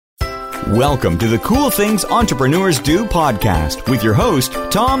Welcome to the Cool Things Entrepreneurs Do podcast with your host,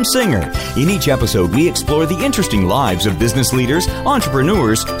 Tom Singer. In each episode, we explore the interesting lives of business leaders,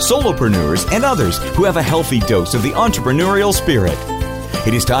 entrepreneurs, solopreneurs, and others who have a healthy dose of the entrepreneurial spirit.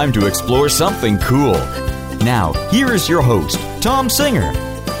 It is time to explore something cool. Now, here is your host, Tom Singer.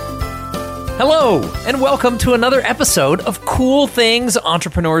 Hello, and welcome to another episode of Cool Things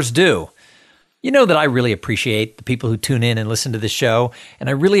Entrepreneurs Do. You know that I really appreciate the people who tune in and listen to this show, and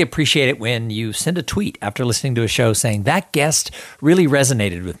I really appreciate it when you send a tweet after listening to a show saying, that guest really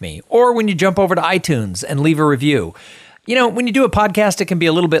resonated with me, or when you jump over to iTunes and leave a review. You know, when you do a podcast, it can be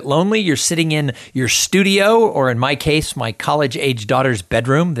a little bit lonely. You're sitting in your studio, or in my case, my college-age daughter's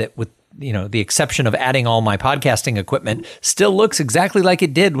bedroom that with the exception of adding all my podcasting equipment, still looks exactly like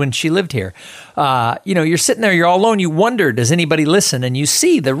it did when she lived here. You're sitting there, you're all alone. You wonder, does anybody listen? And you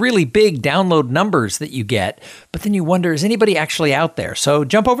see the really big download numbers that you get, but then you wonder, is anybody actually out there? So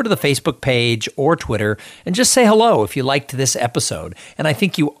jump over to the Facebook page or Twitter and just say hello if you liked this episode. And I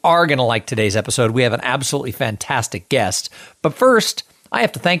think you are going to like today's episode. We have an absolutely fantastic guest. But first, I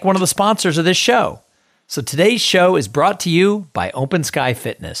have to thank one of the sponsors of this show. So today's show is brought to you by Open Sky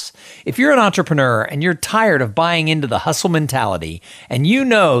Fitness. If you're an entrepreneur and you're tired of buying into the hustle mentality and you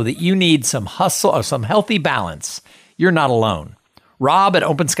know that you need some hustle or some healthy balance, you're not alone. Rob at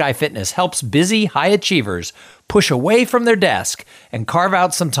Open Sky Fitness helps busy high achievers push away from their desk and carve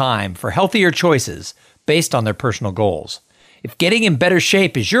out some time for healthier choices based on their personal goals. If getting in better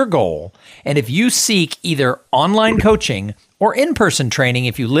shape is your goal, and if you seek either online coaching or in-person training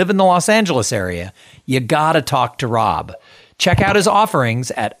if you live in the Los Angeles area, you gotta talk to Rob. Check out his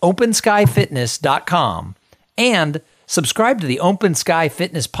offerings at openskyfitness.com and subscribe to the Open Sky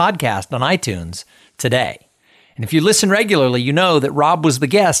Fitness podcast on iTunes today. And if you listen regularly, you know that Rob was the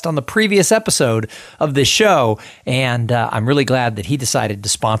guest on the previous episode of this show, and I'm really glad that he decided to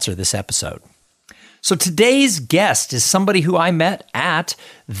sponsor this episode. So today's guest is somebody who I met at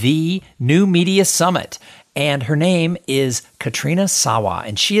the New Media Summit, and her name is Katrina Sawa,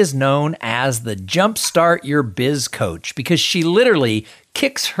 and she is known as the Jumpstart Your Biz Coach because she literally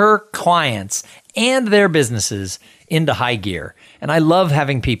kicks her clients and their businesses into high gear. And I love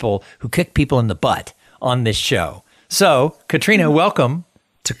having people who kick people in the butt on this show. So, Katrina, welcome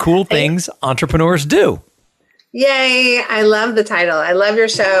to Cool Things Entrepreneurs Do. Yay. I love the title. I love your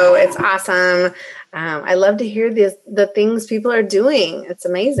show. It's awesome. I love to hear the things people are doing. It's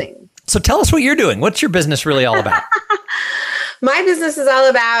amazing. So tell us what you're doing. What's your business really all about? My business is all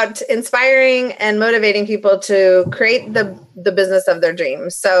about inspiring and motivating people to create the business of their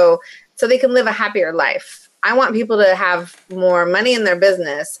dreams so they can live a happier life. I want people to have more money in their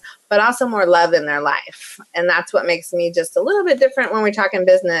business, but also more love in their life. And that's what makes me just a little bit different when we're talking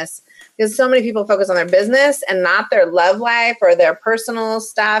business, because so many people focus on their business and not their love life or their personal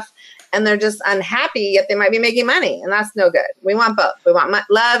stuff. And they're just unhappy, yet they might be making money. And that's no good. We want both. We want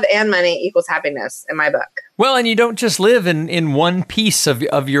love and money equals happiness in my book. Well, and you don't just live in one piece of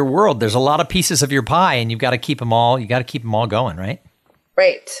your world. There's a lot of pieces of your pie, and you've got to keep them all. You got to keep them all going, right?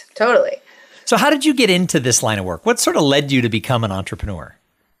 Right. Totally. So how did you get into this line of work? What sort of led you to become an entrepreneur?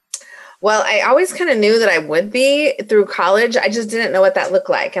 Well, I always kind of knew that I would be through college. I just didn't know what that looked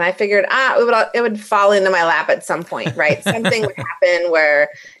like. And I figured, it would fall into my lap at some point, right? Something would happen where,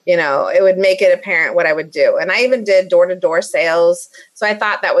 it would make it apparent what I would do. And I even did door-to-door sales. So I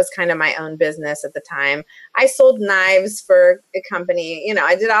thought that was kind of my own business at the time. I sold knives for a company.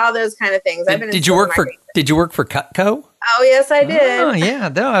 I did all those kind of things. Did you work for Cutco? Oh, yes, I did. Oh, yeah.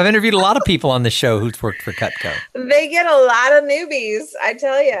 No, I've interviewed a lot of people on this show who's worked for Cutco. They get a lot of newbies, I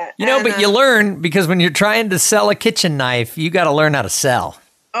tell you. But you learn, because when you're trying to sell a kitchen knife, you got to learn how to sell.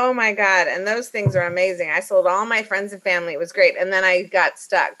 Oh, my God. And those things are amazing. I sold all my friends and family. It was great. And then I got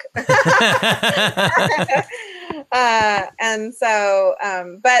stuck. But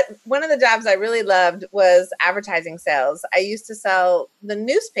one of the jobs I really loved was advertising sales. I used to sell the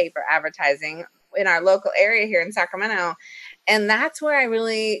newspaper advertising in our local area here in Sacramento. And that's where I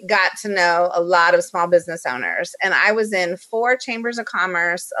really got to know a lot of small business owners. And I was in 4 chambers of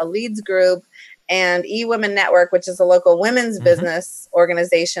commerce, a leads group, and eWomen Network, which is a local women's business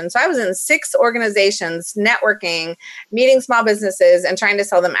organization. So I was in 6 organizations, networking, meeting small businesses, and trying to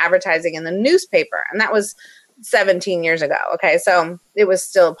sell them advertising in the newspaper. And that was 17 years ago. Okay. So it was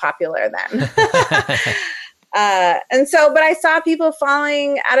still popular then. But I saw people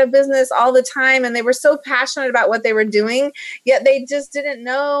falling out of business all the time, and they were so passionate about what they were doing, yet they just didn't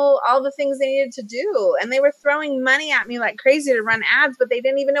know all the things they needed to do. And they were throwing money at me like crazy to run ads, but they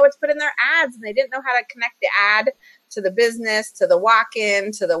didn't even know what to put in their ads. And they didn't know how to connect the ad to the business, to the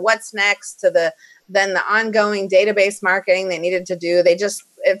walk-in, to the what's next, to then the ongoing database marketing they needed to do. They just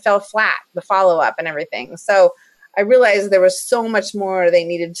it fell flat, the follow-up and everything. So I realized there was so much more they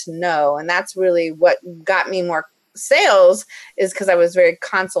needed to know. And that's really what got me more sales, is because I was very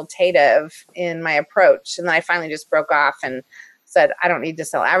consultative in my approach. And then I finally just broke off and said, I don't need to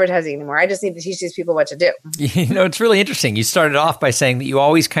sell advertising anymore. I just need to teach these people what to do. It's really interesting. You started off by saying that you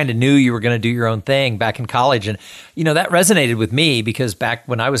always kind of knew you were going to do your own thing back in college. And, that resonated with me because back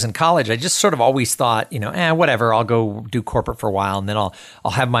when I was in college, I just sort of always thought, whatever, I'll go do corporate for a while and then I'll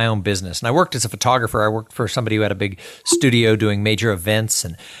have my own business. And I worked as a photographer. I worked for somebody who had a big studio doing major events.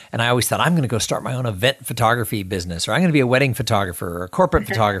 And I always thought, I'm going to go start my own event photography business, or I'm going to be a wedding photographer or a corporate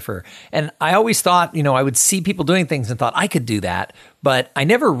photographer. And I always thought, I would see people doing things and thought I could do that. But I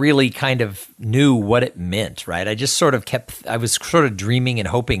never really kind of knew what it meant, right? I just sort of I was sort of dreaming and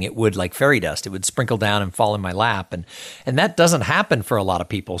hoping it would, like fairy dust, it would sprinkle down and fall in my lap. And that doesn't happen for a lot of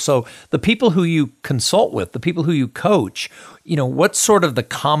people. So the people who you consult with, the people who you coach, what's sort of the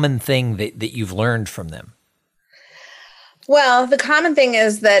common thing that you've learned from them? Well, the common thing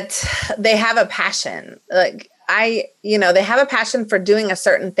is that they have a passion. Like they have a passion for doing a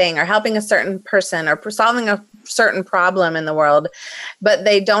certain thing or helping a certain person or solving a certain problem in the world, but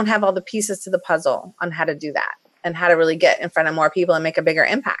they don't have all the pieces to the puzzle on how to do that and how to really get in front of more people and make a bigger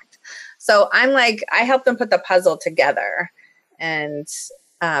impact. So I help them put the puzzle together and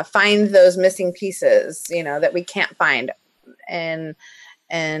find those missing pieces, that we can't find, and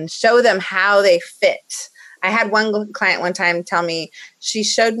show them how they fit. I had one client one time tell me she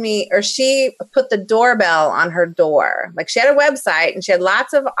put the doorbell on her door. Like, she had a website and she had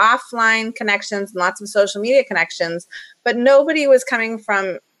lots of offline connections and lots of social media connections, but nobody was coming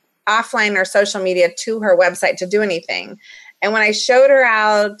from offline or social media to her website to do anything. And when I showed her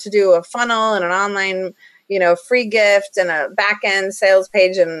how to do a funnel and an online, free gift and a back end sales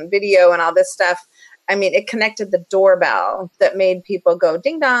page and video and all this stuff, it connected the doorbell that made people go,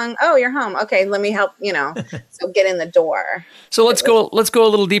 ding dong. Oh, you're home. Okay, let me help, so get in the door. So let's go a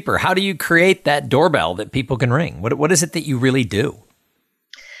little deeper. How do you create that doorbell that people can ring? What is it that you really do?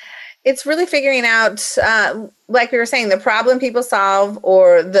 It's really figuring out, like we were saying, the problem people solve,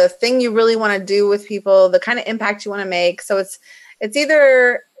 or the thing you really want to do with people, the kind of impact you want to make. So it's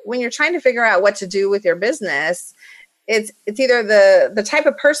either, when you're trying to figure out what to do with your business, it's either the type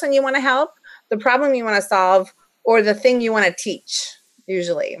of person you want to help, the problem you want to solve, or the thing you want to teach,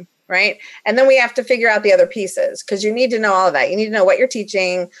 usually, right? And then we have to figure out the other pieces, because you need to know all of that. You need to know what you're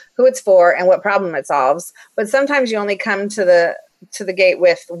teaching, who it's for, and what problem it solves. But sometimes you only come to the gate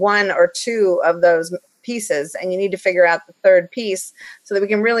with one or two of those pieces, and you need to figure out the third piece so that we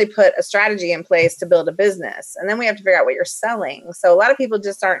can really put a strategy in place to build a business. And then we have to figure out what you're selling. So a lot of people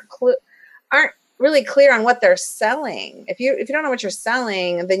just aren't really clear on what they're selling. If you don't know what you're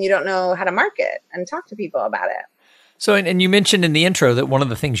selling, then you don't know how to market and talk to people about it. So, and you mentioned in the intro that one of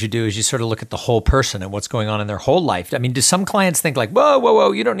the things you do is you sort of look at the whole person and what's going on in their whole life. Do some clients think like,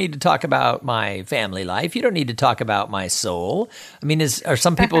 whoa, you don't need to talk about my family life. You don't need to talk about my soul. do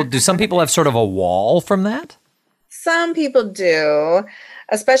some people have sort of a wall from that? Some people do,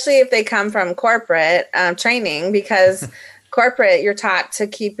 especially if they come from corporate training, because corporate, you're taught to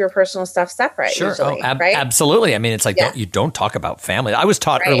keep your personal stuff separate. Sure. Usually, right? Absolutely. It's like, don't talk about family. I was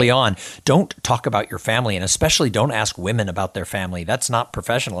taught early on, don't talk about your family, and especially don't ask women about their family. That's not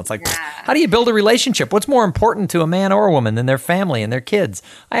professional. It's like, how do you build a relationship? What's more important to a man or a woman than their family and their kids?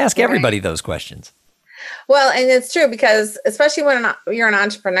 I ask everybody those questions. Well, and it's true, because especially when you're an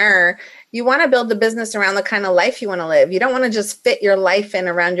entrepreneur, you want to build the business around the kind of life you want to live. You don't want to just fit your life in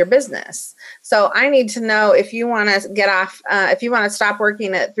around your business. So I need to know if you want to get off, if you want to stop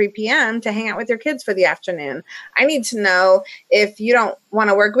working at 3 p.m. to hang out with your kids for the afternoon. I need to know if you don't want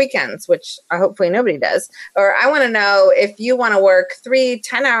to work weekends, which hopefully nobody does. Or I want to know if you want to work 3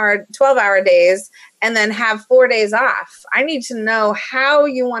 10-hour, 12-hour days and then have 4 days off. I need to know how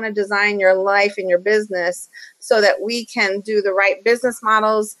you want to design your life and your business so that we can do the right business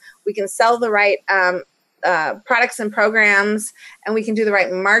models, we can sell the right products and programs, and we can do the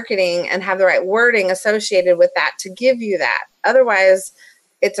right marketing and have the right wording associated with that to give you that. Otherwise,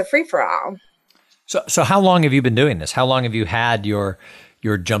 it's a free-for-all. So how long have you been doing this? How long have you had your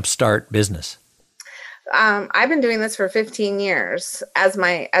Jumpstart business? I've been doing this for 15 years as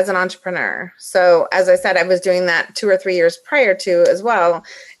an entrepreneur. So as I said, I was doing that 2 or 3 years prior to as well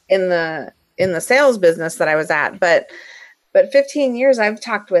in the sales business that I was at. But 15 years, I've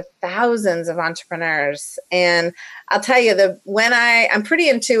talked with thousands of entrepreneurs. And I'll tell you, I'm pretty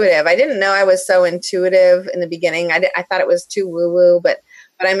intuitive. I didn't know I was so intuitive in the beginning. I thought it was too woo-woo, but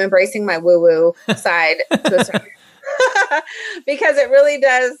I'm embracing my woo-woo side to a certain because it really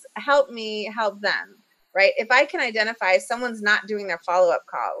does help me help them. right? If I can identify someone's not doing their follow-up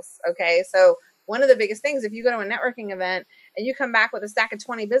calls, okay? So one of the biggest things, if you go to a networking event and you come back with a stack of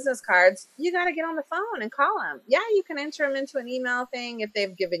 20 business cards, you got to get on the phone and call them. Yeah, you can enter them into an email thing if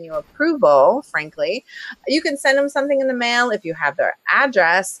they've given you approval, frankly. You can send them something in the mail if you have their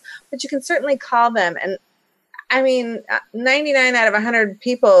address, but you can certainly call them. And I mean, 99 out of 100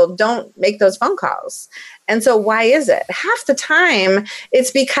 people don't make those phone calls. And so why is it? Half the time,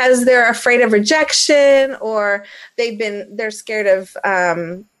 it's because they're afraid of rejection, or they're scared of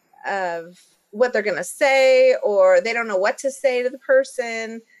what they're going to say, or they don't know what to say to the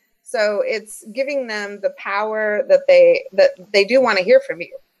person. So it's giving them the power that they do want to hear from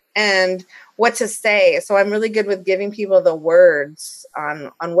you and what to say. So I'm really good with giving people the words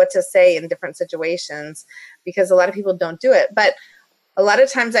on what to say in different situations, because a lot of people don't do it. But a lot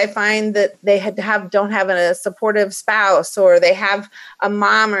of times I find that they don't have a supportive spouse, or they have a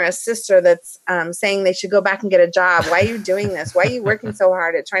mom or a sister that's saying they should go back and get a job. Why are you doing this? Why are you working so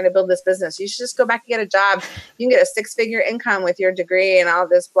hard at trying to build this business? You should just go back and get a job. You can get a 6-figure income with your degree and all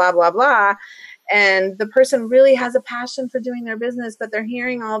this blah, blah, blah. And the person really has a passion for doing their business, but they're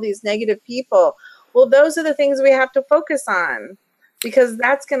hearing all these negative people. Well, those are the things we have to focus on, because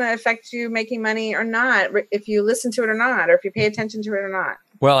that's going to affect you making money or not, if you listen to it or not, or if you pay attention to it or not.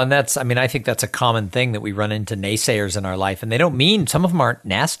 Well, and I think that's a common thing, that we run into naysayers in our life, and they don't mean, some of them aren't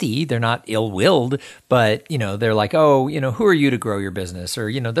nasty, they're not ill-willed, but, they're like, oh, who are you to grow your business?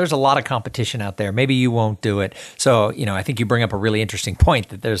 Or, there's a lot of competition out there. Maybe you won't do it. So, I think you bring up a really interesting point,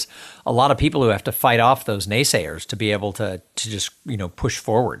 that there's a lot of people who have to fight off those naysayers to be able to just, push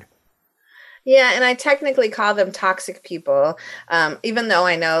forward. Yeah, and I technically call them toxic people, even though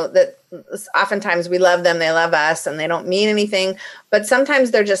I know that oftentimes we love them, they love us, and they don't mean anything. But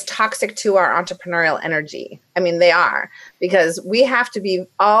sometimes they're just toxic to our entrepreneurial energy. I mean, they are, because we have to be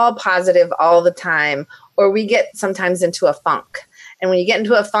all positive all the time, or we get sometimes into a funk. And when you get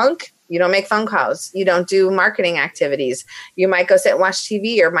into a funk, you don't make phone calls. You don't do marketing activities. You might go sit and watch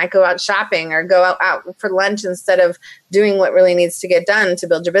TV, or might go out shopping, or go out for lunch instead of doing what really needs to get done to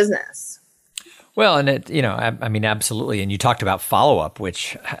build your business. Well, and absolutely. And you talked about follow-up,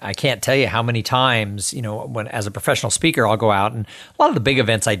 which I can't tell you how many times, when as a professional speaker, I'll go out, and a lot of the big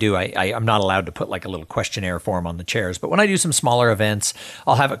events I do, I'm not allowed to put like a little questionnaire form on the chairs. But when I do some smaller events,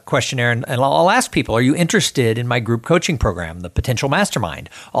 I'll have a questionnaire, and I'll ask people, are you interested in my group coaching program, the Potential Mastermind?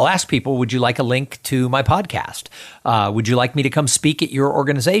 I'll ask people, would you like a link to my podcast? Would you like me to come speak at your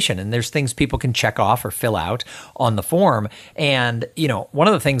organization? And there's things people can check off or fill out on the form. And, one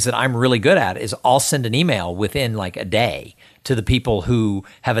of the things that I'm really good at is I'll send an email within like a day to the people who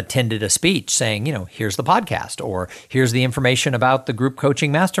have attended a speech saying, here's the podcast, or here's the information about the group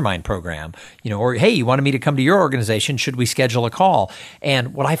coaching mastermind program, or, hey, you wanted me to come to your organization. Should we schedule a call?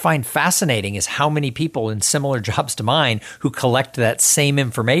 And what I find fascinating is how many people in similar jobs to mine who collect that same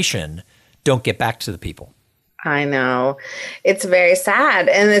information don't get back to the people. I know. It's very sad.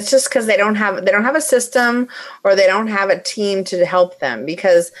 And it's just because they don't have a system, or they don't have a team to help them,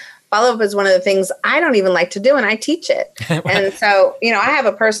 because follow-up is one of the things I don't even like to do, and I teach it. And so, I have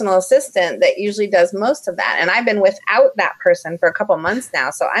a personal assistant that usually does most of that. And I've been without that person for a couple months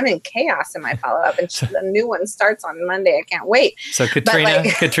now. So I'm in chaos in my follow-up, and the new one starts on Monday. I can't wait. So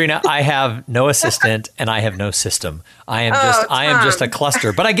Katrina, I have no assistant and I have no system. I am just a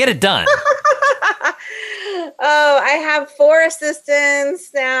cluster, but I get it done. Oh, I have 4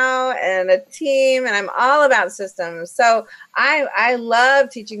 assistants now and a team, and I'm all about systems. So I love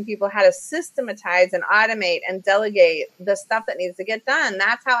teaching people how to systematize and automate and delegate the stuff that needs to get done.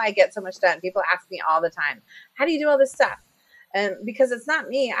 That's how I get so much done. People ask me all the time, how do you do all this stuff? And because it's not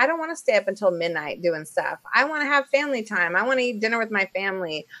me, I don't want to stay up until midnight doing stuff. I want to have family time. I want to eat dinner with my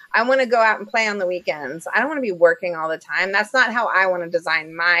family. I want to go out and play on the weekends. I don't want to be working all the time. That's not how I want to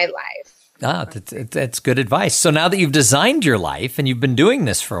design my life. That's good advice. So now that you've designed your life and you've been doing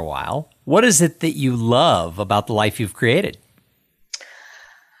this for a while, what is it that you love about the life you've created?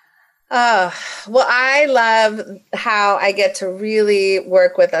 Well, I love how I get to really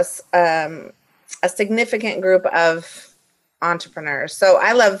work with a significant group of entrepreneurs. So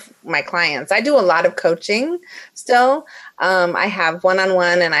I love my clients. I do a lot of coaching still. I have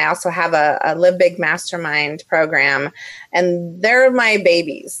one-on-one, and I also have a Live Big Mastermind program, and they're my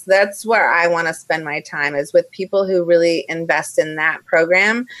babies. That's where I want to spend my time, is with people who really invest in that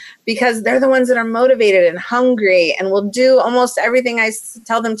program, because they're the ones that are motivated and hungry and will do almost everything I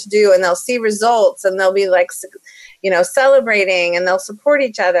tell them to do, and they'll see results, and they'll be like, celebrating, and they'll support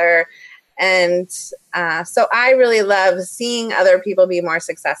each other. And so I really love seeing other people be more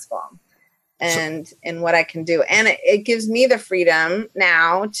successful and in what I can do. And it gives me the freedom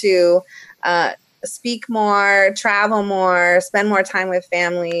now to speak more, travel more, spend more time with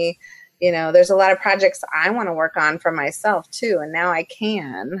family. There's a lot of projects I want to work on for myself too, and now I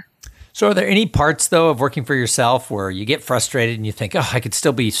can. So are there any parts, though, of working for yourself where you get frustrated and you think, oh, I could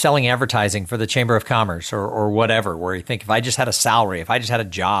still be selling advertising for the Chamber of Commerce or whatever, where you think if I just had a salary, if I just had a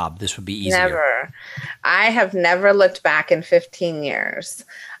job, this would be easier? Never. I have never looked back in 15 years.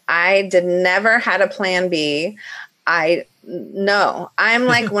 I never had a plan B. No, I'm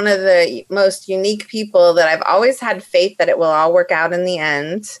like one of the most unique people that I've always had faith that it will all work out in the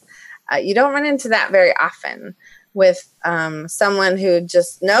end. You don't run into that very often with someone who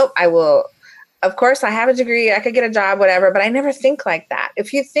just, nope, I will. Of course, I have a degree. I could get a job, whatever, but I never think like that.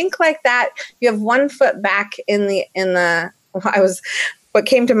 If you think like that, you have one foot back what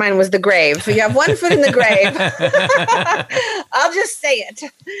came to mind was the grave. So you have one foot in the grave. I'll just say it.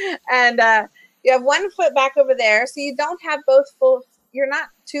 And you have one foot back over there. So you don't have both full. You're not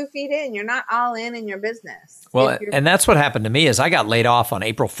 2 feet in. You're not all in your business. Well, and that's what happened to me is I got laid off on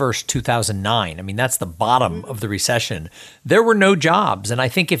April 1st, 2009. I mean, that's the bottom of the recession. There were no jobs. And I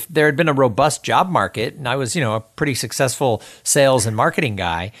think if there had been a robust job market, and I was, a pretty successful sales and marketing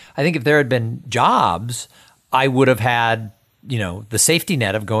guy, I think if there had been jobs, I would have had, the safety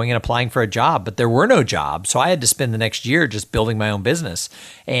net of going and applying for a job. But there were no jobs. So I had to spend the next year just building my own business.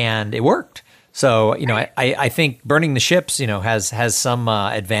 And it worked. So, I think burning the ships, has some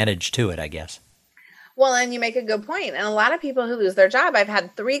advantage to it, I guess. Well, and you make a good point. And a lot of people who lose their job, I've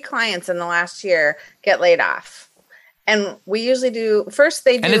had 3 clients in the last year get laid off. And we usually do, first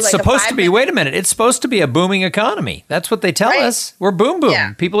they do and it's like supposed to be, wait a minute, it's supposed to be a booming economy. That's what they tell us. We're boom.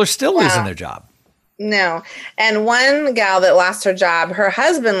 Yeah. People are still losing their job. No. And one gal that lost her job, her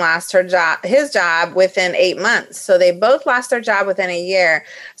husband lost his job within 8 months. So they both lost their job within a year.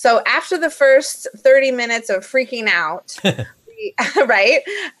 So after the first 30 minutes of freaking out,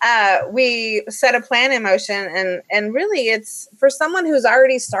 we set a plan in motion. And really it's for someone who's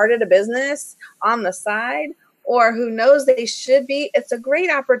already started a business on the side or who knows they should be, it's a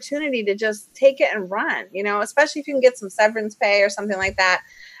great opportunity to just take it and run, especially if you can get some severance pay or something like that.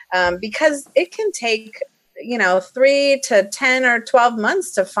 Because it can take, 3 to 10 or 12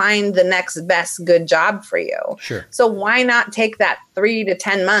 months to find the next best good job for you. Sure. So why not take that 3 to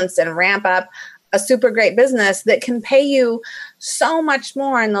 10 months and ramp up a super great business that can pay you so much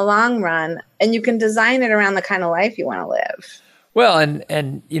more in the long run, and you can design it around the kind of life you want to live. Well,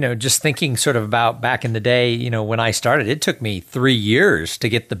 and just thinking sort of about back in the day, when I started, it took me 3 years to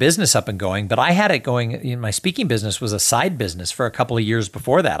get the business up and going, but I had it going, my speaking business was a side business for a couple of years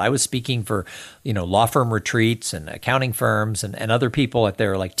before that. I was speaking for, law firm retreats and accounting firms and other people at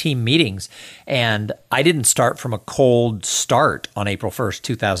their like team meetings. And I didn't start from a cold start on April 1st,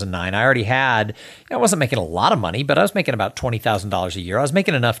 2009. I already had, I wasn't making a lot of money, but I was making about $20,000 a year. I was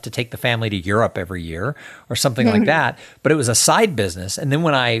making enough to take the family to Europe every year or something like that. But it was a side business. And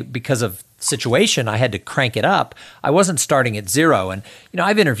then because of situation, I had to crank it up. I wasn't starting at zero. And,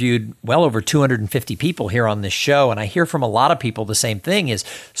 I've interviewed well over 250 people here on this show. And I hear from a lot of people the same thing is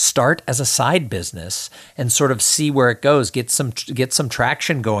start as a side business and sort of see where it goes, get some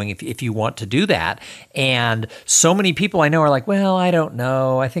traction going if you want to do that. And so many people I know are like, well, I don't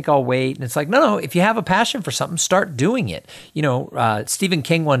know. I think I'll wait. And it's like, no, if you have a passion for something, start doing it. Stephen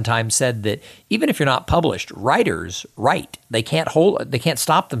King one time said that even if you're not published, writers write. They can't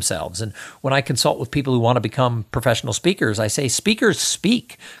stop themselves. And when I consult with people who want to become professional speakers, I say, speakers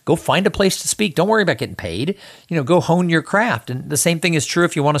speak. Go find a place to speak. Don't worry about getting paid. Go hone your craft. And the same thing is true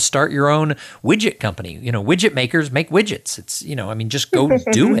if you want to start your own widget company. Widget makers make widgets. It's, just go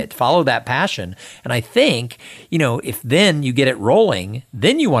do it. Follow that passion. And I think, if then you get it rolling,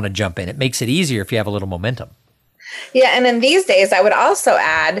 then you want to jump in. It makes it easier if you have a little momentum. Yeah. And in these days, I would also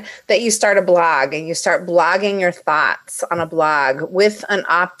add that you start a blog and you start blogging your thoughts on a blog with an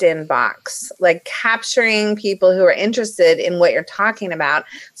opt-in box, like capturing people who are interested in what you're talking about.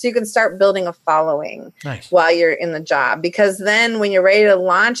 So you can start building a following while you're in the job. Because then when you're ready to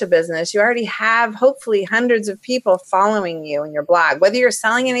launch a business, you already have hopefully hundreds of people following you in your blog, whether you're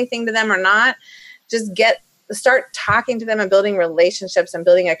selling anything to them or not. Just start talking to them and building relationships and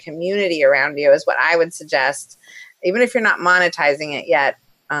building a community around you is what I would suggest. Even if you're not monetizing it yet,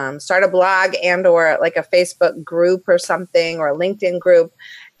 start a blog or like a Facebook group or something or a LinkedIn group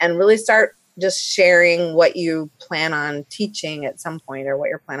and really start just sharing what you plan on teaching at some point or what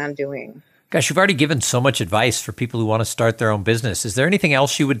you're planning on doing. Gosh, you've already given so much advice for people who want to start their own business. Is there anything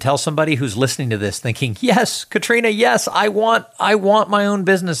else you would tell somebody who's listening to this thinking, yes, Katrina, yes, I want my own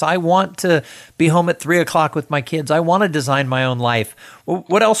business. I want to be home at 3:00 with my kids. I want to design my own life.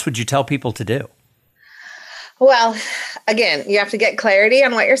 What else would you tell people to do? Well, again, you have to get clarity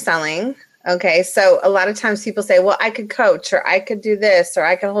on what you're selling. Okay, so a lot of times people say, well, I could coach, or I could do this, or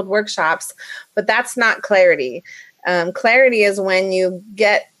I could hold workshops, but that's not clarity. Clarity is when you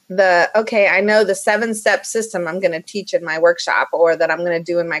get okay, I know the 7-step system I'm going to teach in my workshop, or that I'm going to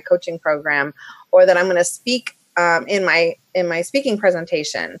do in my coaching program, or that I'm going to speak in my speaking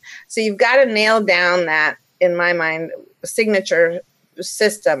presentation. So you've got to nail down that, in my mind, signature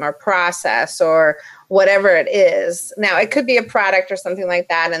system or process or whatever it is. Now, it could be a product or something like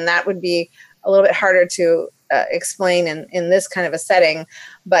that, and that would be a little bit harder to explain in this kind of a setting.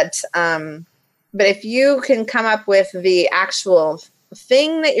 But if you can come up with the actual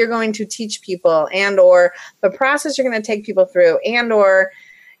thing that you're going to teach people, and or the process you're going to take people through, and or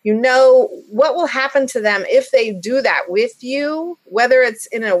what will happen to them if they do that with you, whether it's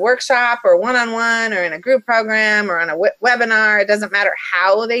in a workshop or one-on-one or in a group program or on a webinar, it doesn't matter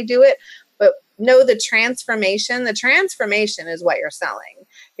how they do it, but know the transformation. The transformation is what you're selling.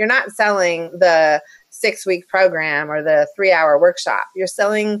 You're not selling the 6-week program or the 3-hour workshop. You're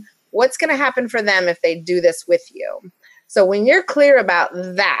selling what's going to happen for them if they do this with you. So when you're clear about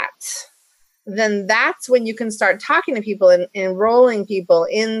that, then that's when you can start talking to people and enrolling people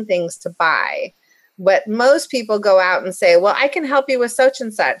in things to buy. But most people go out and say, well, I can help you with such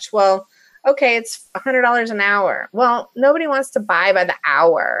and such. Well, okay, it's $100 an hour. Well, nobody wants to buy by the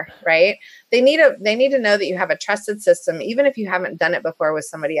hour, right? They need to know that you have a trusted system, even if you haven't done it before with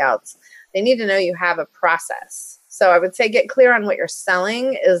somebody else. They need to know you have a process. So I would say get clear on what you're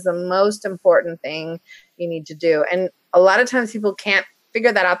selling is the most important thing you need to do. And a lot of times people can't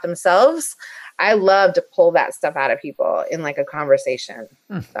figure that out themselves. I love to pull that stuff out of people in like a conversation.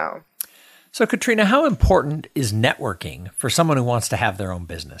 So Katrina, how important is networking for someone who wants to have their own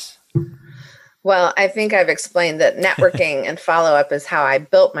business? Well, I think I've explained that networking and follow-up is how I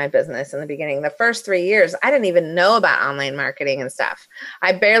built my business in the beginning. The first 3 years, I didn't even know about online marketing and stuff.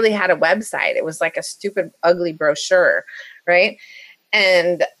 I barely had a website. It was like a stupid, ugly brochure, right?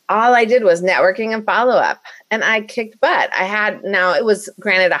 And all I did was networking and follow-up. And I kicked butt. It was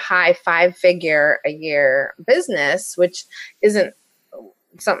granted a high 5-figure-a-year business, which isn't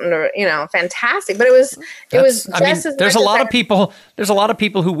something fantastic, but it was just as there's a lot of people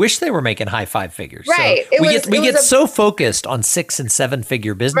who wish they were making high 5 figures. Right. So we get so focused on 6 and 7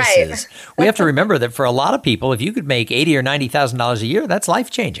 figure businesses. Right. We have to remember that for a lot of people, if you could make $80,000 or $90,000 a year, that's life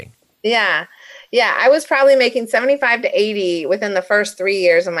changing. Yeah. Yeah. I was probably making 75 to 80 within the first 3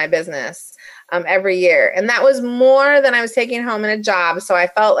 years of my business. Every year. And that was more than I was taking home in a job. So I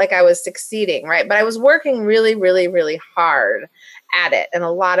felt like I was succeeding, right? But I was working really, really, really hard at it and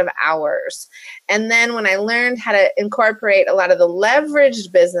a lot of hours. And then when I learned how to incorporate a lot of the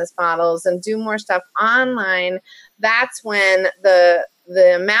leveraged business models and do more stuff online, that's when the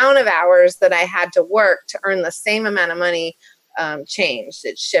amount of hours that I had to work to earn the same amount of money changed.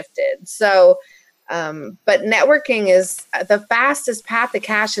 It shifted. So but networking is the fastest path to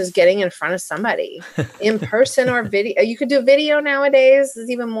cash is getting in front of somebody in person or video. You could do video nowadays, is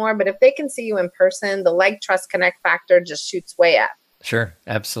even more, but if they can see you in person, the like, trust, connect factor just shoots way up. Sure,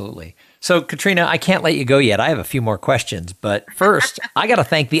 absolutely. So Katrina, I can't let you go yet. I have a few more questions, but first, I got to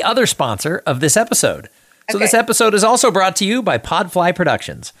thank the other sponsor of this episode. So This episode is also brought to you by Podfly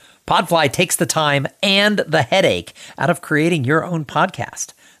Productions. Podfly takes the time and the headache out of creating your own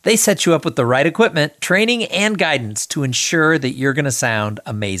podcast. They set you up with the right equipment, training, and guidance to ensure that you're going to sound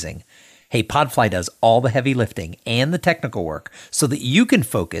amazing. Hey, Podfly does all the heavy lifting and the technical work so that you can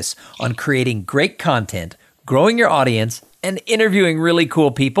focus on creating great content, growing your audience, and interviewing really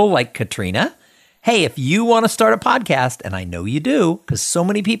cool people like Katrina. Hey, if you want to start a podcast, and I know you do, because so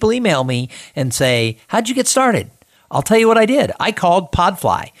many people email me and say, how'd you get started? I'll tell you what I did. I called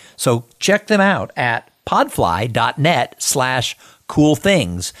Podfly. So check them out at podfly.net/cool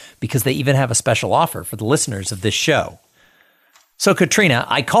things, because they even have a special offer for the listeners of this show. So Katrina,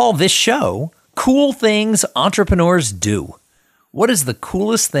 I call this show Cool Things Entrepreneurs Do. What is the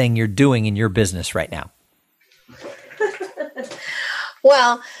coolest thing you're doing in your business right now?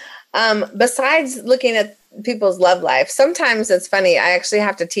 Well, besides looking at people's love life, sometimes it's funny. I actually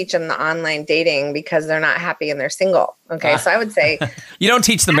have to teach them the online dating because they're not happy and they're single. Okay. So I would say you don't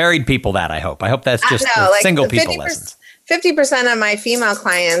teach the married people that. I hope that's just single people lessons. 50% of my female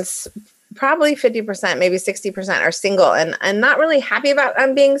clients, probably 50%, maybe 60% are single and not really happy about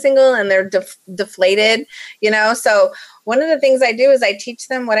being single, and they're deflated, So one of the things I do is I teach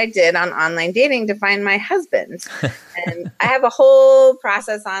them what I did on online dating to find my husband. And I have a whole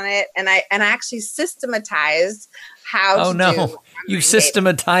process on it. And I actually systematized how do you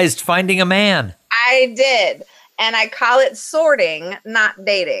systematized dating. Finding a man. I did. And I call it sorting, not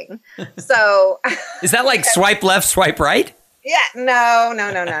dating. So is that like swipe left, swipe right? Yeah,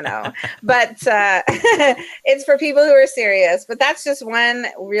 no. But it's for people who are serious. But that's just one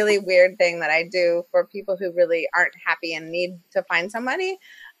really weird thing that I do for people who really aren't happy and need to find somebody.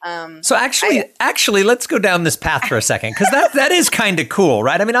 So actually, let's go down this path for a second, because that is kind of cool,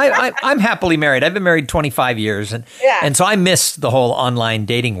 right? I mean, I'm happily married. I've been married 25 years, and so I miss the whole online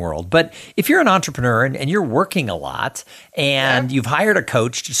dating world. But if you're an entrepreneur and you're working a lot and you've hired a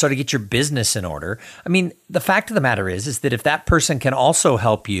coach to sort of get your business in order, I mean, the fact of the matter is that if that person can also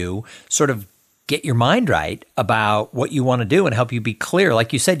help you sort of get your mind right about what you want to do and help you be clear.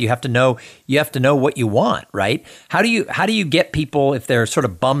 Like you said, you have to know what you want, right? How do you get people, if they're sort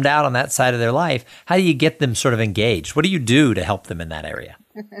of bummed out on that side of their life, how do you get them sort of engaged? What do you do to help them in that area?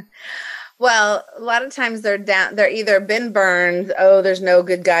 Well, a lot of times they're either been burned, oh, there's no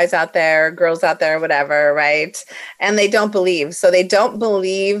good guys out there, girls out there, whatever, right? And they don't believe. So they don't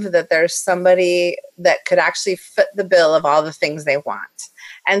believe that there's somebody that could actually fit the bill of all the things they want.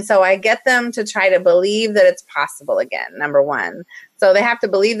 And so I get them to try to believe that it's possible again, number one. So they have to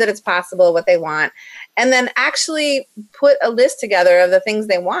believe that it's possible, what they want, and then actually put a list together of the things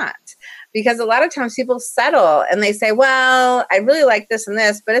they want. Because a lot of times people settle and they say, well, I really like this and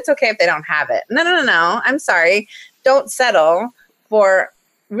this, but it's okay if they don't have it. No. I'm sorry. Don't settle for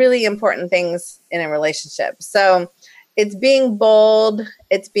really important things in a relationship. So it's being bold.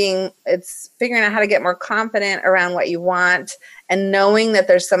 It's figuring out how to get more confident around what you want and knowing that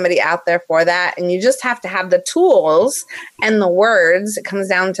there's somebody out there for that. And you just have to have the tools and the words. It comes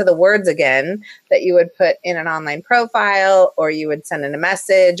down to the words again that you would put in an online profile, or you would send in a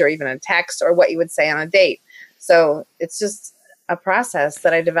message, or even a text, or what you would say on a date. So it's just a process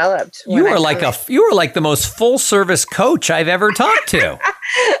that I developed. You were like the most full service coach I've ever talked to.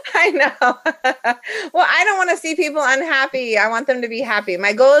 I know. Well, I don't want to see people unhappy. I want them to be happy.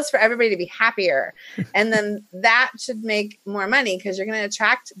 My goal is for everybody to be happier. And then that should make more money, because you're going to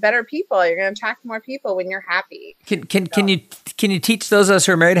attract better people. You're going to attract more people when you're happy. Can you teach those of us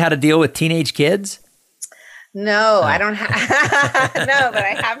who are married how to deal with teenage kids? No, I don't have. No, but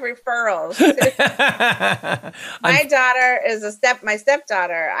I have referrals. My daughter is my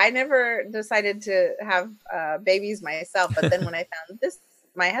stepdaughter. I never decided to have babies myself, but then when I found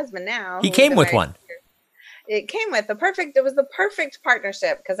my husband now, he came with one. It came with it was the perfect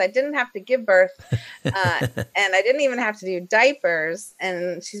partnership, because I didn't have to give birth, and I didn't even have to do diapers,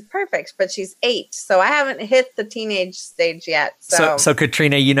 and she's perfect, but she's 8, so I haven't hit the teenage stage yet. So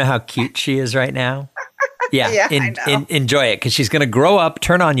Katrina, you know how cute she is right now? Yeah, enjoy it, because she's going to grow up,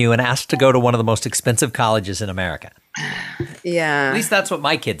 turn on you, and ask to go to one of the most expensive colleges in America. Yeah. At least that's what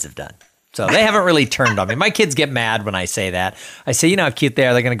my kids have done. So they haven't really turned on me. My kids get mad when I say that. I say, you know how cute they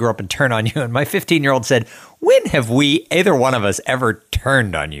are. They're going to grow up and turn on you. And my 15-year-old said, when have we, either one of us, ever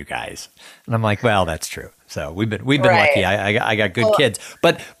turned on you guys? And I'm like, well, that's true. So we've been lucky. I got good kids.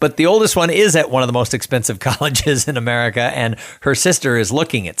 But the oldest one is at one of the most expensive colleges in America, and her sister is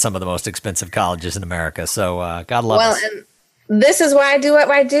looking at some of the most expensive colleges in America. So God love us. And this is why I do what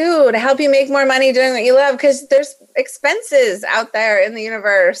I do, to help you make more money doing what you love, because there's expenses out there in the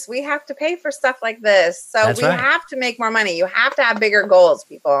universe. We have to pay for stuff like this. So have to make more money. You have to have bigger goals,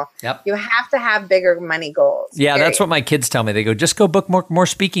 people. Yep. You have to have bigger money goals. Yeah, that's what my kids tell me. They go, just go book more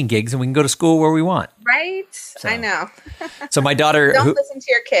speaking gigs and we can go to school where we want. Right? So, I know. So my daughter... Don't listen to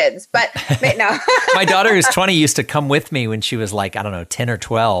your kids, but no. My daughter, who's 20, used to come with me when she was like, I don't know, 10 or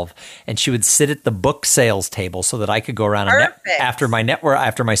 12. And she would sit at the book sales table so that I could go around after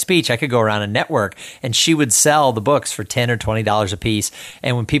my speech, I could go around and network. And she would sell the books for $10 or $20 a piece.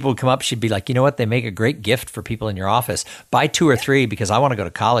 And when people would come up, she'd be like, you know what? They make a great gift for people in your office. Buy 2 or 3 because I want to go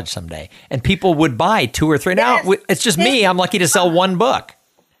to college someday. And people would buy 2 or 3. Now, it's just me. I'm lucky to sell 1 book.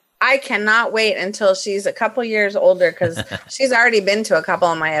 I cannot wait until she's a couple years older, because she's already been to a couple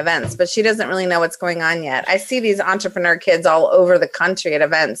of my events, but she doesn't really know what's going on yet. I see these entrepreneur kids all over the country at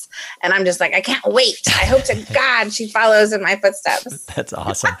events, and I'm just like, I can't wait. I hope to God she follows in my footsteps. That's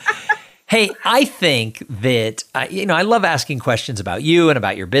awesome. Hey, I think that, I love asking questions about you and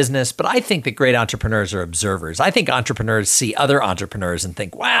about your business, but I think that great entrepreneurs are observers. I think entrepreneurs see other entrepreneurs and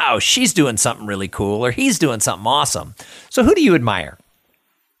think, wow, she's doing something really cool, or he's doing something awesome. So who do you admire?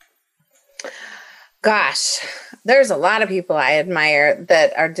 Gosh, there's a lot of people I admire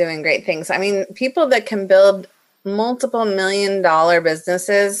that are doing great things. I mean, people that can build multiple $1 million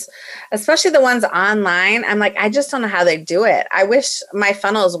businesses, especially the ones online. I'm like, I just don't know how they do it. I wish my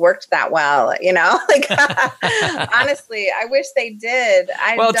funnels worked that well, you know, like honestly, I wish they did.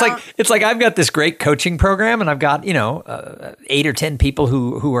 It's like I've got this great coaching program and I've got, 8 or 10 people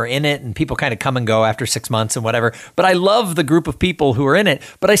who are in it, and people kind of come and go after 6 months and whatever. But I love the group of people who are in it.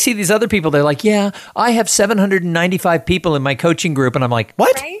 But I see these other people, they're like, yeah, I have 795 people in my coaching group. And I'm like,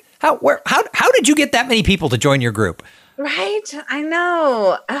 what? Right? How did you get that many people to join your group? Right. I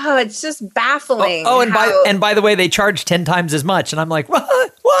know. Oh, it's just baffling. And by the way, they charge 10 times as much. And I'm like,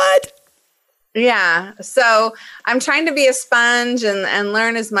 what? Yeah. So I'm trying to be a sponge and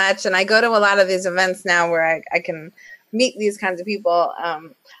learn as much. And I go to a lot of these events now where I can meet these kinds of people.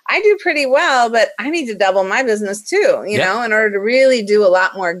 I do pretty well, but I need to double my business too, you know, in order to really do a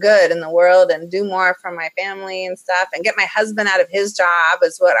lot more good in the world and do more for my family and stuff, and get my husband out of his job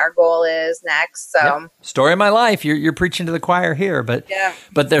is what our goal is next. So story of my life. You're preaching to the choir here, but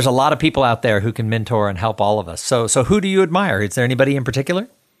there's a lot of people out there who can mentor and help all of us. So who do you admire? Is there anybody in particular?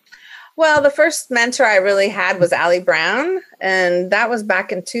 Well, the first mentor I really had was Allie Brown, and that was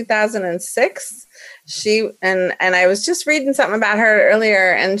back in 2006. She and I was just reading something about her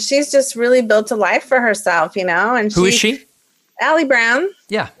earlier, and she's just really built a life for herself, you know. And who is she? Allie Brown.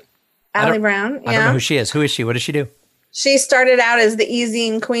 Yeah, Allie Brown. I don't know who she is. Who is she? What does she do? She started out as the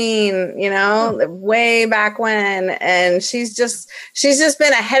e-zine queen, you know, way back when, and she's just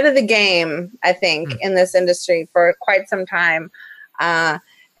been ahead of the game, I think, in this industry for quite some time.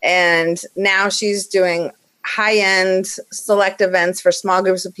 And now she's doing high-end select events for small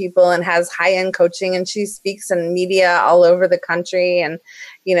groups of people and has high-end coaching, and she speaks in media all over the country. And,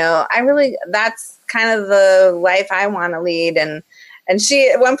 you know, that's kind of the life I want to lead. And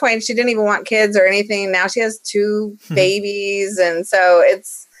she, at one point, she didn't even want kids or anything. Now she has 2 babies. And so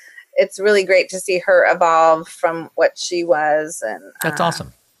it's really great to see her evolve from what she was. And that's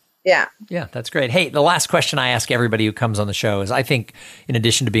awesome. Yeah. Yeah, that's great. Hey, the last question I ask everybody who comes on the show is, I think in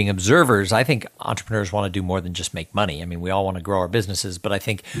addition to being observers, I think entrepreneurs want to do more than just make money. I mean, we all want to grow our businesses, but I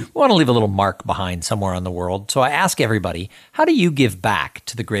think we want to leave a little mark behind somewhere on the world. So I ask everybody, how do you give back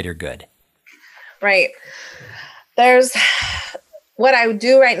to the greater good? Right. What I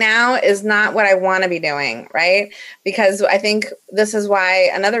do right now is not what I want to be doing, right? Because I think this is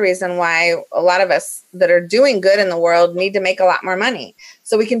another reason why a lot of us that are doing good in the world need to make a lot more money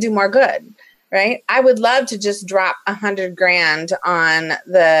so we can do more good, right? I would love to just drop $100,000 on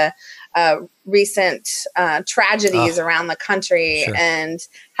the recent tragedies around the country and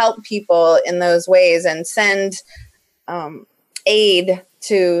help people in those ways, and send aid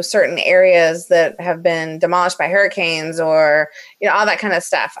to certain areas that have been demolished by hurricanes, or, you know, all that kind of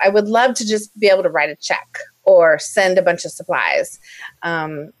stuff. I would love to just be able to write a check or send a bunch of supplies.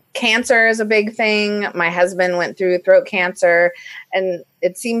 Cancer is a big thing. My husband went through throat cancer, and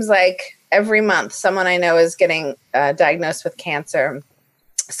it seems like every month someone I know is getting diagnosed with cancer.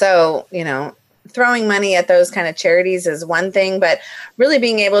 So, you know, throwing money at those kind of charities is one thing, but really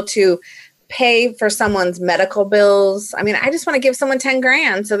being able to pay for someone's medical bills. I mean, I just want to give someone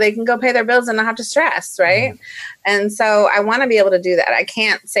 $10,000 so they can go pay their bills and not have to stress, right? And so I want to be able to do that. I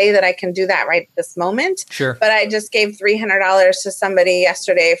can't say that I can do that right this moment. Sure. But I just gave $300 to somebody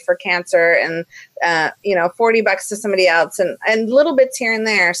yesterday for cancer, and $40 to somebody else, and little bits here and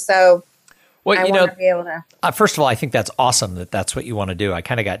there. So well, I want to be able to. First of all, I think that's awesome that that's what you want to do. I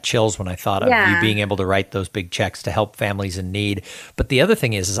kind of got chills when I thought of you being able to write those big checks to help families in need. But the other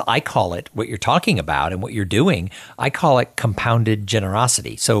thing is I call it, what you're talking about and what you're doing, I call it compounded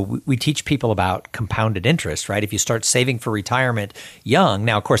generosity. So we teach people about compounded interest, right? If you start saving for retirement young,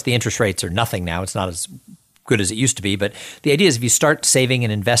 now, of course, the interest rates are nothing now. It's not as good as it used to be. But the idea is if you start saving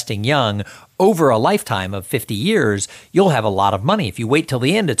and investing young, over a lifetime of 50 years, you'll have a lot of money. If you wait till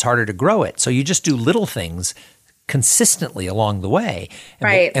the end, it's harder to grow it. So you just do little things consistently along the way.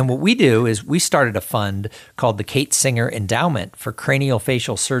 And what we do is we started a fund called the Kate Singer Endowment for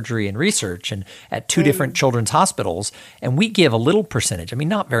Craniofacial Surgery and Research, and at 2 different children's hospitals. And we give a little percentage. I mean,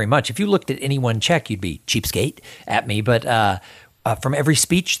 not very much. If you looked at any one check, you'd be cheapskate at me. But from every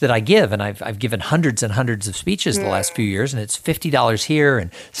speech that I give, and I've given hundreds and hundreds of speeches the last few years, and it's $50 here and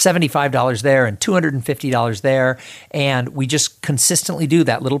 $75 there and $250 there. And we just consistently do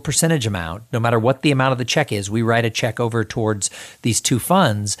that little percentage amount. No matter what the amount of the check is, we write a check over towards these 2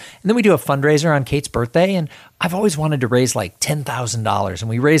 funds. And then we do a fundraiser on Kate's birthday. And I've always wanted to raise like $10,000, and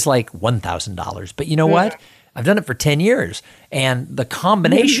we raise like $1,000. But you know what? I've done it for 10 years. And the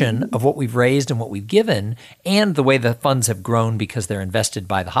combination of what we've raised and what we've given, and the way the funds have grown because they're invested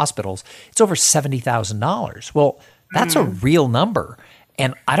by the hospitals, it's over $70,000. Well, that's a real number.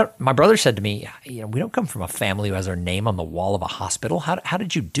 And my brother said to me, we don't come from a family who has our name on the wall of a hospital. How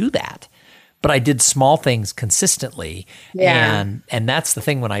did you do that? But I did small things consistently. Yeah. And that's the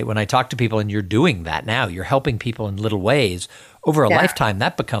thing when I talk to people, and you're doing that now, you're helping people in little ways over a lifetime,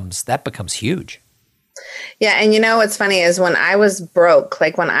 that becomes huge. Yeah. And what's funny is when I was broke,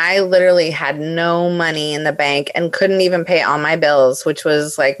 like when I literally had no money in the bank and couldn't even pay all my bills, which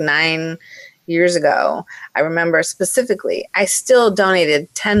was like 9 years ago, I remember specifically, I still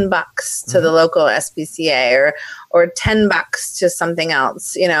donated $10 to the local SPCA or $10 to something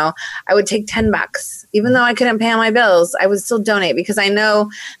else. I would take $10, even though I couldn't pay all my bills, I would still donate because I know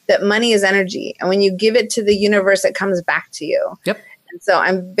that money is energy. And when you give it to the universe, it comes back to you. Yep. And so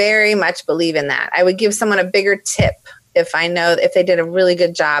I'm very much believe in that. I would give someone a bigger tip if I know if they did a really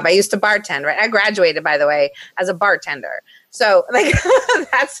good job. I used to bartend, right? I graduated, by the way, as a bartender. So like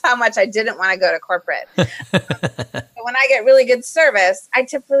that's how much I didn't want to go to corporate. But when I get really good service, I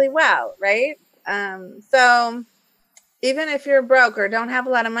tip really well, right? So even if you're broke or don't have a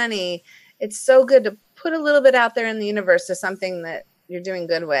lot of money, it's so good to put a little bit out there in the universe to something that you're doing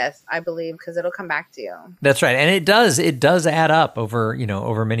good with, I believe, because it'll come back to you. That's right. And it does add up over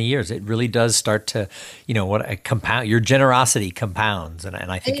many years. It really does start to, compound. Your generosity compounds. And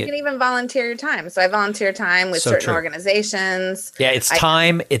I think you can even volunteer your time. So I volunteer time with certain organizations. Yeah, it's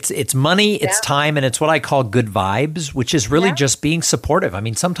time, it's money, it's time, and it's what I call good vibes, which is really just being supportive. I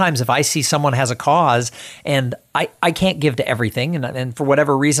mean, sometimes if I see someone has a cause and I can't give to everything, and for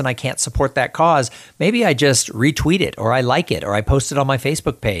whatever reason I can't support that cause, maybe I just retweet it, or I like it, or I post it on my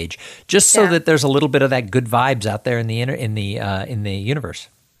Facebook page, just so that there's a little bit of that good vibes out there in the universe.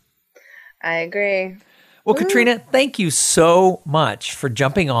 I agree. Well, Katrina, thank you so much for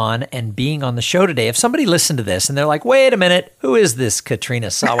jumping on and being on the show today. If somebody listened to this and they're like, "Wait a minute, who is this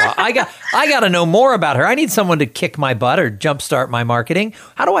Katrina Sawa? I got to know more about her. I need someone to kick my butt or jumpstart my marketing.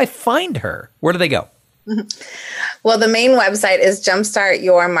 How do I find her? Where do they go?" Well, the main website is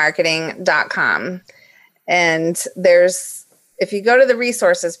jumpstartyourmarketing.com. And if you go to the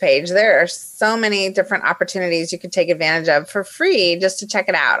resources page, there are so many different opportunities you could take advantage of for free just to check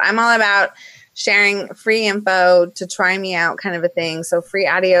it out. I'm all about sharing free info to try me out kind of a thing. So free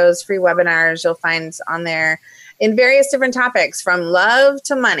audios, free webinars you'll find on there in various different topics from love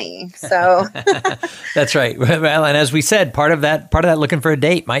to money. So that's right. Well, and as we said, part of that looking for a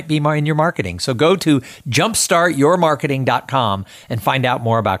date might be more in your marketing. So go to jumpstartyourmarketing.com and find out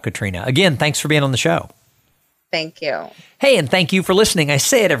more about Katrina. Again, thanks for being on the show. Thank you. Hey, and thank you for listening. I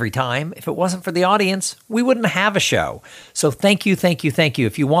say it every time. If it wasn't for the audience, we wouldn't have a show. So thank you, thank you, thank you.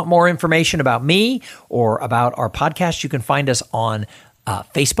 If you want more information about me or about our podcast, you can find us on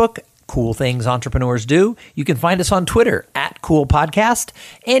Facebook, Cool Things Entrepreneurs Do. You can find us on Twitter @CoolPodcast.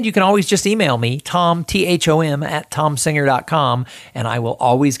 And you can always just email me, Tom, THOM, @TomSinger.com, and I will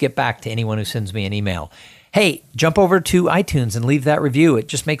always get back to anyone who sends me an email. Hey, jump over to iTunes and leave that review. It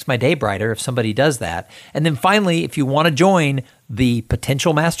just makes my day brighter if somebody does that. And then finally, if you want to join the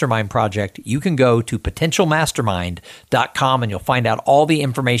Potential Mastermind Project, you can go to potentialmastermind.com and you'll find out all the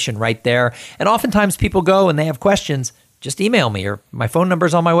information right there. And oftentimes people go and they have questions. Just email me, or my phone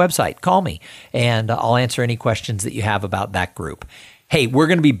number's on my website. Call me and I'll answer any questions that you have about that group. Hey, we're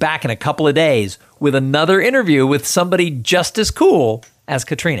going to be back in a couple of days with another interview with somebody just as cool as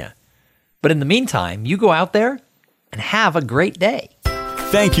Katrina. But in the meantime, you go out there and have a great day.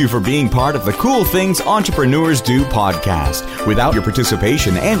 Thank you for being part of the Cool Things Entrepreneurs Do podcast. Without your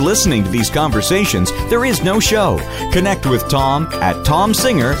participation and listening to these conversations, there is no show. Connect with Tom at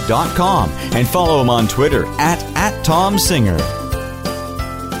TomSinger.com and follow him on Twitter at TomSinger.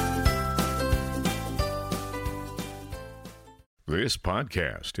 This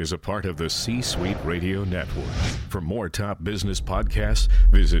podcast is a part of the C-Suite Radio Network. For more top business podcasts,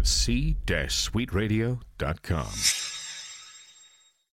 visit c-suiteradio.com.